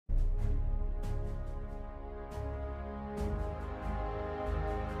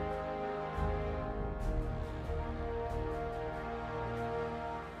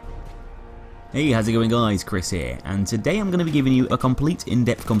Hey, how's it going guys, Chris here, and today I'm going to be giving you a complete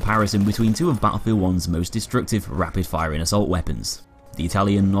in-depth comparison between two of Battlefield 1's most destructive rapid-firing assault weapons. The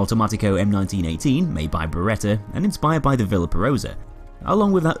Italian Automatico M1918, made by Beretta and inspired by the Villa Perosa,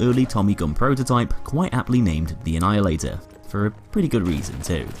 along with that early Tommy gun prototype, quite aptly named the Annihilator, for a pretty good reason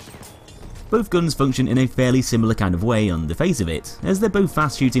too. Both guns function in a fairly similar kind of way on the face of it, as they're both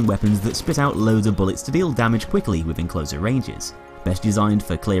fast-shooting weapons that spit out loads of bullets to deal damage quickly within closer ranges. Best designed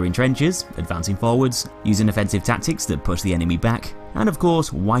for clearing trenches, advancing forwards, using offensive tactics that push the enemy back, and of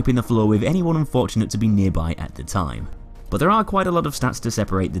course wiping the floor with anyone unfortunate to be nearby at the time. But there are quite a lot of stats to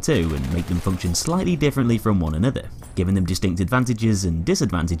separate the two and make them function slightly differently from one another, giving them distinct advantages and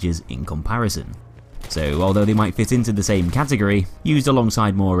disadvantages in comparison. So although they might fit into the same category, used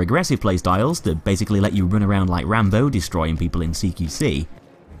alongside more aggressive playstyles that basically let you run around like Rambo destroying people in CQC,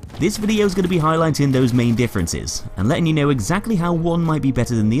 this video is going to be highlighting those main differences and letting you know exactly how one might be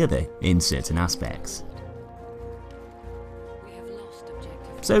better than the other in certain aspects.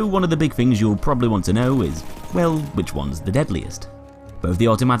 So one of the big things you'll probably want to know is, well, which one's the deadliest? Both the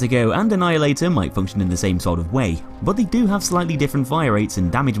Automatico and Annihilator might function in the same sort of way, but they do have slightly different fire rates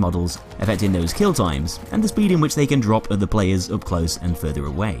and damage models, affecting those kill times and the speed in which they can drop other players up close and further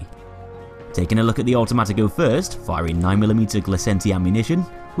away. Taking a look at the Automatico first, firing 9mm Glicenti ammunition,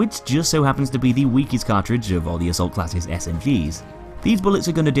 which just so happens to be the weakest cartridge of all the Assault Class's SMGs. These bullets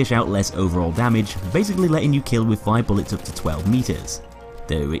are going to dish out less overall damage, basically letting you kill with 5 bullets up to 12 meters.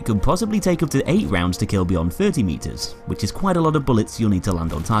 Though it could possibly take up to 8 rounds to kill beyond 30 meters, which is quite a lot of bullets you'll need to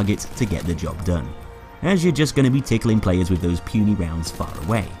land on target to get the job done, as you're just going to be tickling players with those puny rounds far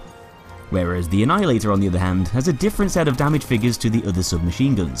away. Whereas the Annihilator on the other hand has a different set of damage figures to the other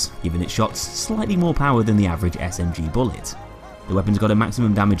submachine guns, giving its shots slightly more power than the average SMG bullet. The weapon's got a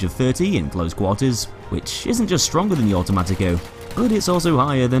maximum damage of 30 in close quarters, which isn't just stronger than the Automatico, but it's also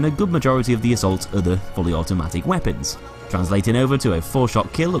higher than a good majority of the Assault's other fully automatic weapons, translating over to a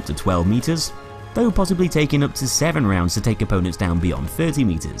 4-shot kill up to 12 meters, though possibly taking up to 7 rounds to take opponents down beyond 30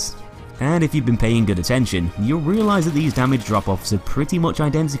 meters. And if you've been paying good attention, you'll realise that these damage drop-offs are pretty much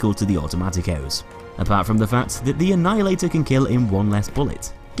identical to the Automaticos, apart from the fact that the Annihilator can kill in 1 less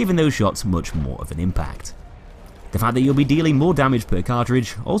bullet, giving those shots much more of an impact. The fact that you'll be dealing more damage per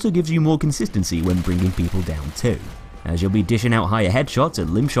cartridge also gives you more consistency when bringing people down too, as you'll be dishing out higher headshots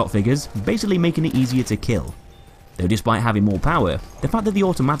and limb shot figures, basically making it easier to kill. Though despite having more power, the fact that the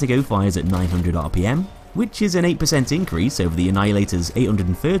Automatico fires at 900 RPM, which is an 8% increase over the Annihilator's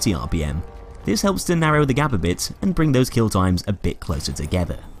 830 RPM, this helps to narrow the gap a bit and bring those kill times a bit closer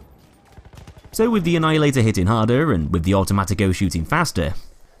together. So with the Annihilator hitting harder and with the Automatico shooting faster,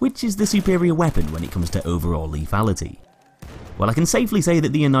 which is the superior weapon when it comes to overall lethality? Well, I can safely say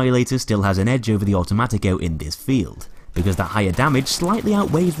that the Annihilator still has an edge over the Automatico in this field, because that higher damage slightly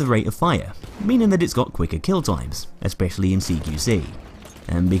outweighs the rate of fire, meaning that it's got quicker kill times, especially in CQC.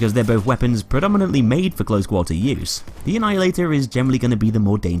 And because they're both weapons predominantly made for close quarter use, the Annihilator is generally going to be the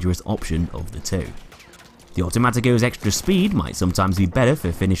more dangerous option of the two. The Automatico's extra speed might sometimes be better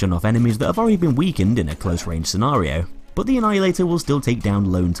for finishing off enemies that have already been weakened in a close range scenario, but the Annihilator will still take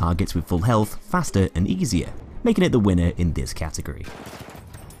down lone targets with full health faster and easier, making it the winner in this category.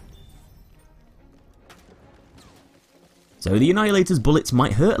 So the Annihilator's bullets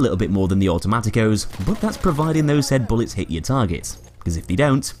might hurt a little bit more than the Automatico's, but that's providing those said bullets hit your target, because if they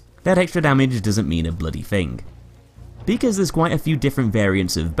don't, that extra damage doesn't mean a bloody thing. Because there's quite a few different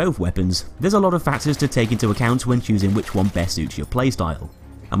variants of both weapons, there's a lot of factors to take into account when choosing which one best suits your playstyle.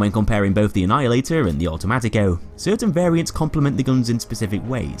 And when comparing both the Annihilator and the Automatico, certain variants complement the guns in specific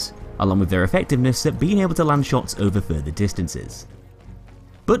ways, along with their effectiveness at being able to land shots over further distances.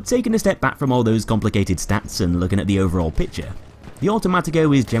 But taking a step back from all those complicated stats and looking at the overall picture, the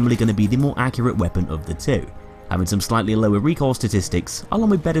Automatico is generally going to be the more accurate weapon of the two, having some slightly lower recoil statistics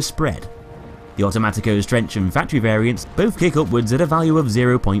along with better spread. The Automatico's trench and factory variants both kick upwards at a value of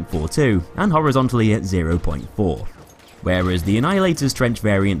 0.42 and horizontally at 0.4. Whereas the Annihilator's trench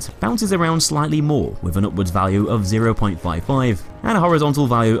variant bounces around slightly more with an upwards value of 0.55 and a horizontal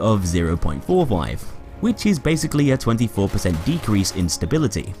value of 0.45, which is basically a 24% decrease in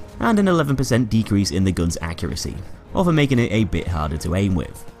stability and an 11% decrease in the gun's accuracy, often making it a bit harder to aim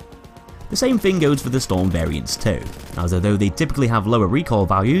with. The same thing goes for the Storm variants too, as although they typically have lower recoil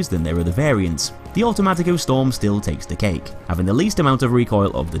values than their other variants, the Automatico Storm still takes the cake, having the least amount of recoil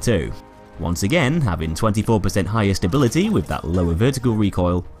of the two. Once again, having 24% higher stability with that lower vertical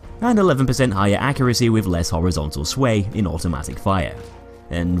recoil, and 11% higher accuracy with less horizontal sway in automatic fire.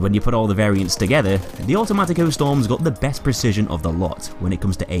 And when you put all the variants together, the Automatico Storm's got the best precision of the lot when it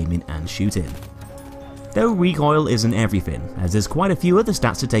comes to aiming and shooting. Though recoil isn't everything, as there's quite a few other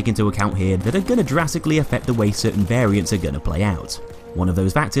stats to take into account here that are going to drastically affect the way certain variants are going to play out. One of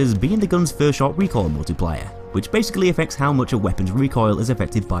those factors being the gun's first shot recoil multiplier, which basically affects how much a weapon's recoil is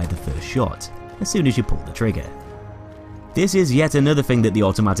affected by the first shot, as soon as you pull the trigger. This is yet another thing that the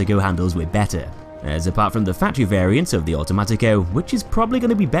Automatico handles with better, as apart from the factory variant of the Automatico, which is probably going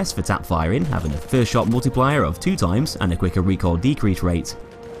to be best for tap firing, having a first shot multiplier of 2 times and a quicker recoil decrease rate,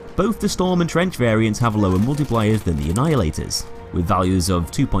 both the Storm and Trench variants have lower multipliers than the Annihilators, with values of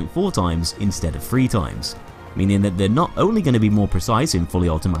 2.4 times instead of 3 times, meaning that they're not only going to be more precise in fully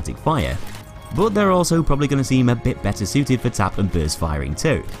automatic fire, but they're also probably going to seem a bit better suited for tap and burst firing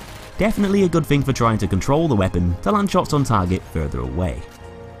too. Definitely a good thing for trying to control the weapon to land shots on target further away.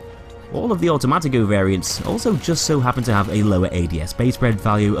 All of the Automatico variants also just so happen to have a lower ADS base spread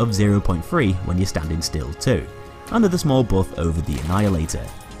value of 0.3 when you're standing still too, under the small buff over the Annihilator.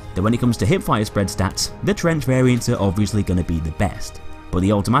 Though when it comes to hipfire spread stats, the Trench variants are obviously going to be the best, but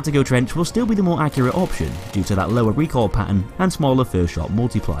the Automatico Trench will still be the more accurate option due to that lower recoil pattern and smaller first shot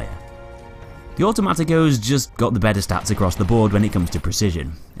multiplier. The Automatico's just got the better stats across the board when it comes to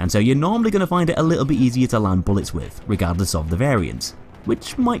precision, and so you're normally going to find it a little bit easier to land bullets with, regardless of the variant,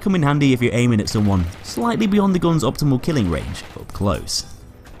 which might come in handy if you're aiming at someone slightly beyond the gun's optimal killing range up close.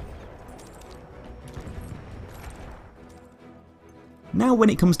 Now when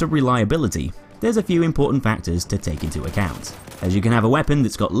it comes to reliability, there's a few important factors to take into account, as you can have a weapon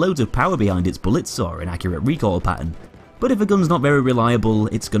that's got loads of power behind its bullets or an accurate recoil pattern, but if a gun's not very reliable,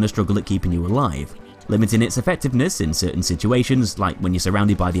 it's going to struggle at keeping you alive, limiting its effectiveness in certain situations like when you're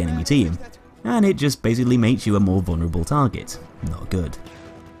surrounded by the enemy team, and it just basically makes you a more vulnerable target. Not good.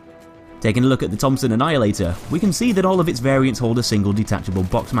 Taking a look at the Thompson Annihilator, we can see that all of its variants hold a single detachable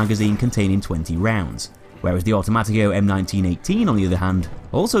box magazine containing 20 rounds. Whereas the Automatico M1918 on the other hand,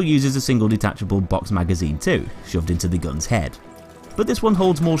 also uses a single detachable box magazine too, shoved into the gun's head. But this one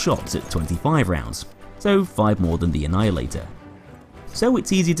holds more shots at 25 rounds, so 5 more than the Annihilator. So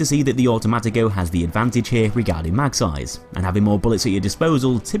it's easy to see that the Automatico has the advantage here regarding mag size, and having more bullets at your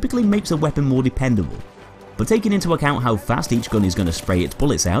disposal typically makes a weapon more dependable. But taking into account how fast each gun is going to spray its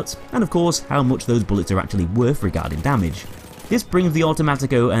bullets out, and of course how much those bullets are actually worth regarding damage, this brings the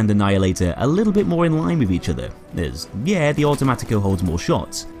Automatico and Annihilator a little bit more in line with each other, as yeah, the Automatico holds more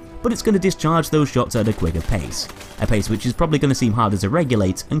shots, but it's going to discharge those shots at a quicker pace, a pace which is probably going to seem harder to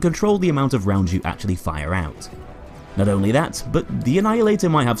regulate and control the amount of rounds you actually fire out. Not only that, but the Annihilator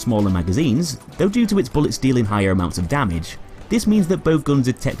might have smaller magazines, though due to its bullets dealing higher amounts of damage, this means that both guns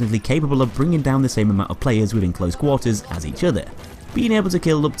are technically capable of bringing down the same amount of players within close quarters as each other, being able to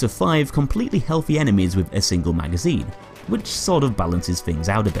kill up to 5 completely healthy enemies with a single magazine, which sort of balances things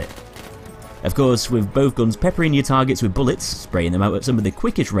out a bit. Of course, with both guns peppering your targets with bullets, spraying them out at some of the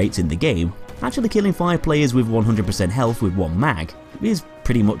quickest rates in the game, actually killing 5 players with 100% health with 1 mag is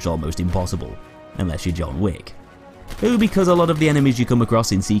pretty much almost impossible, unless you're John Wick. Though because a lot of the enemies you come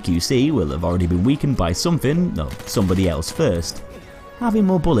across in CQC will have already been weakened by something or somebody else first, having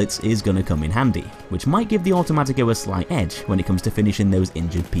more bullets is going to come in handy, which might give the Automatico a slight edge when it comes to finishing those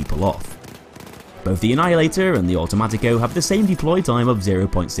injured people off. Both the Annihilator and the Automatico have the same deploy time of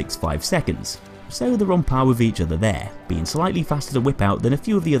 0.65 seconds, so they're on par with each other there, being slightly faster to whip out than a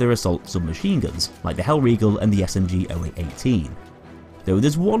few of the other assault submachine guns, like the Hellriegel and the SMG 0818. Though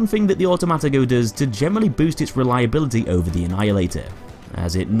there's one thing that the Automatico does to generally boost its reliability over the Annihilator,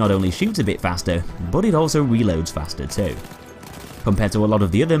 as it not only shoots a bit faster, but it also reloads faster too. Compared to a lot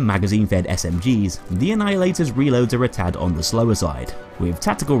of the other magazine-fed SMGs, the Annihilator's reloads are a tad on the slower side, with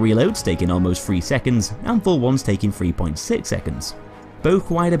tactical reloads taking almost 3 seconds and full ones taking 3.6 seconds. Both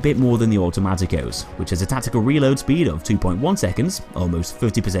quite a bit more than the Automatico's, which has a tactical reload speed of 2.1 seconds, almost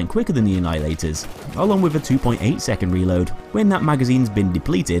 30% quicker than the Annihilator's, along with a 2.8 second reload when that magazine's been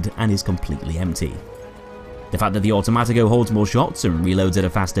depleted and is completely empty. The fact that the Automatico holds more shots and reloads at a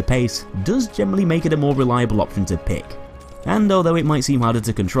faster pace does generally make it a more reliable option to pick. And although it might seem harder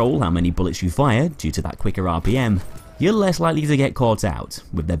to control how many bullets you fire due to that quicker RPM, you're less likely to get caught out,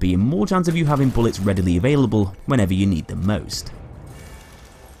 with there being more chance of you having bullets readily available whenever you need them most.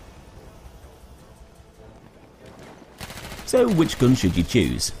 So which gun should you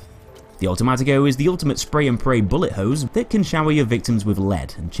choose? The Automatico is the ultimate spray and pray bullet hose that can shower your victims with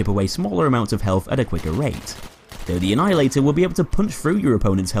lead and chip away smaller amounts of health at a quicker rate. Though the Annihilator will be able to punch through your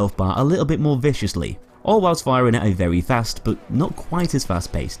opponent's health bar a little bit more viciously, all whilst firing at a very fast but not quite as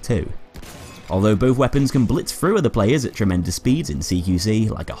fast pace too. Although both weapons can blitz through other players at tremendous speeds in CQC,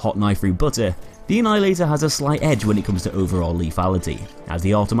 like a hot knife through butter, the Annihilator has a slight edge when it comes to overall lethality, as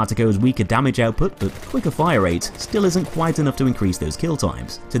the Automatico's weaker damage output but quicker fire rate still isn't quite enough to increase those kill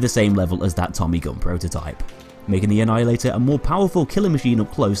times to the same level as that Tommy gun prototype, making the Annihilator a more powerful killing machine up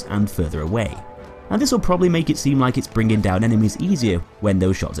close and further away. And this will probably make it seem like it's bringing down enemies easier when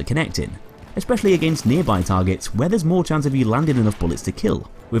those shots are connecting, especially against nearby targets where there's more chance of you landing enough bullets to kill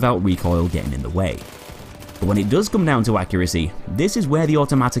without recoil getting in the way. But when it does come down to accuracy, this is where the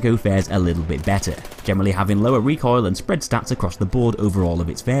Automatico fares a little bit better, generally having lower recoil and spread stats across the board over all of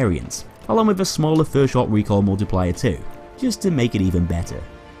its variants, along with a smaller first shot recoil multiplier too, just to make it even better.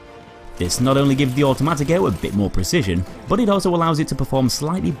 This not only gives the Automatico a bit more precision, but it also allows it to perform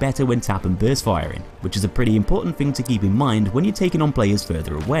slightly better when tap and burst firing, which is a pretty important thing to keep in mind when you're taking on players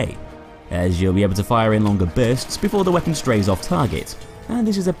further away, as you'll be able to fire in longer bursts before the weapon strays off target. And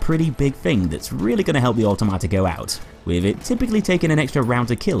this is a pretty big thing that's really going to help the Automatico out, with it typically taking an extra round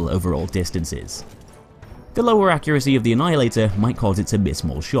to kill over all distances. The lower accuracy of the Annihilator might cause it to miss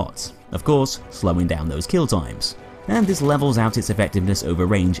more shots, of course slowing down those kill times, and this levels out its effectiveness over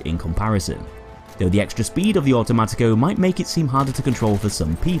range in comparison. Though the extra speed of the Automatico might make it seem harder to control for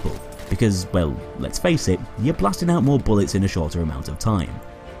some people, because, well, let's face it, you're blasting out more bullets in a shorter amount of time.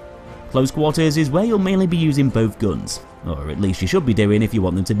 Close quarters is where you'll mainly be using both guns, or at least you should be doing if you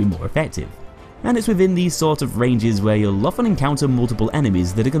want them to be more effective. And it's within these sort of ranges where you'll often encounter multiple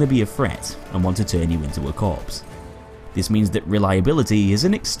enemies that are going to be a threat and want to turn you into a corpse. This means that reliability is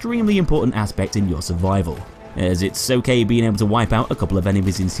an extremely important aspect in your survival, as it's okay being able to wipe out a couple of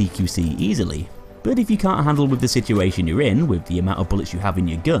enemies in CQC easily, but if you can't handle with the situation you're in with the amount of bullets you have in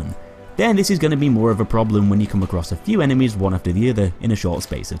your gun, then this is going to be more of a problem when you come across a few enemies one after the other in a short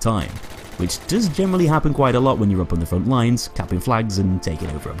space of time, which does generally happen quite a lot when you're up on the front lines, capping flags and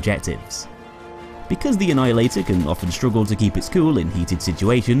taking over objectives. Because the Annihilator can often struggle to keep its cool in heated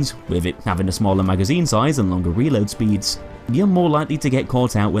situations, with it having a smaller magazine size and longer reload speeds, you're more likely to get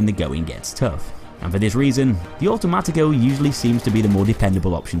caught out when the going gets tough. And for this reason, the Automatico usually seems to be the more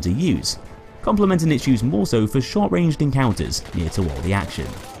dependable option to use, complementing its use more so for short-ranged encounters near to all the action.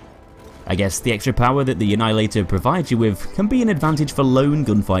 I guess the extra power that the Annihilator provides you with can be an advantage for lone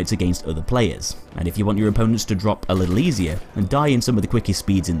gunfights against other players, and if you want your opponents to drop a little easier and die in some of the quickest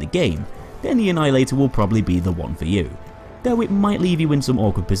speeds in the game, then the Annihilator will probably be the one for you, though it might leave you in some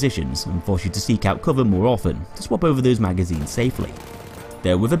awkward positions and force you to seek out cover more often to swap over those magazines safely.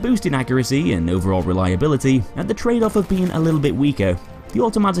 Though with a boost in accuracy and overall reliability, at the trade-off of being a little bit weaker, the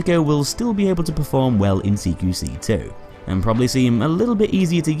Automatico will still be able to perform well in CQC too, and probably seem a little bit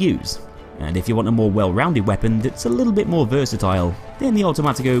easier to use. And if you want a more well-rounded weapon that's a little bit more versatile, then the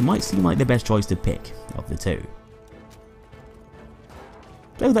Automatico might seem like the best choice to pick of the two.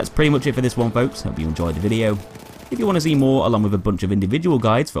 So that's pretty much it for this one, folks. Hope you enjoyed the video. If you want to see more along with a bunch of individual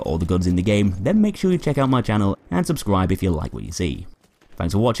guides for all the guns in the game, then make sure you check out my channel and subscribe if you like what you see.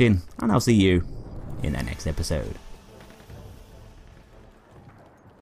 Thanks for watching, and I'll see you in the next episode.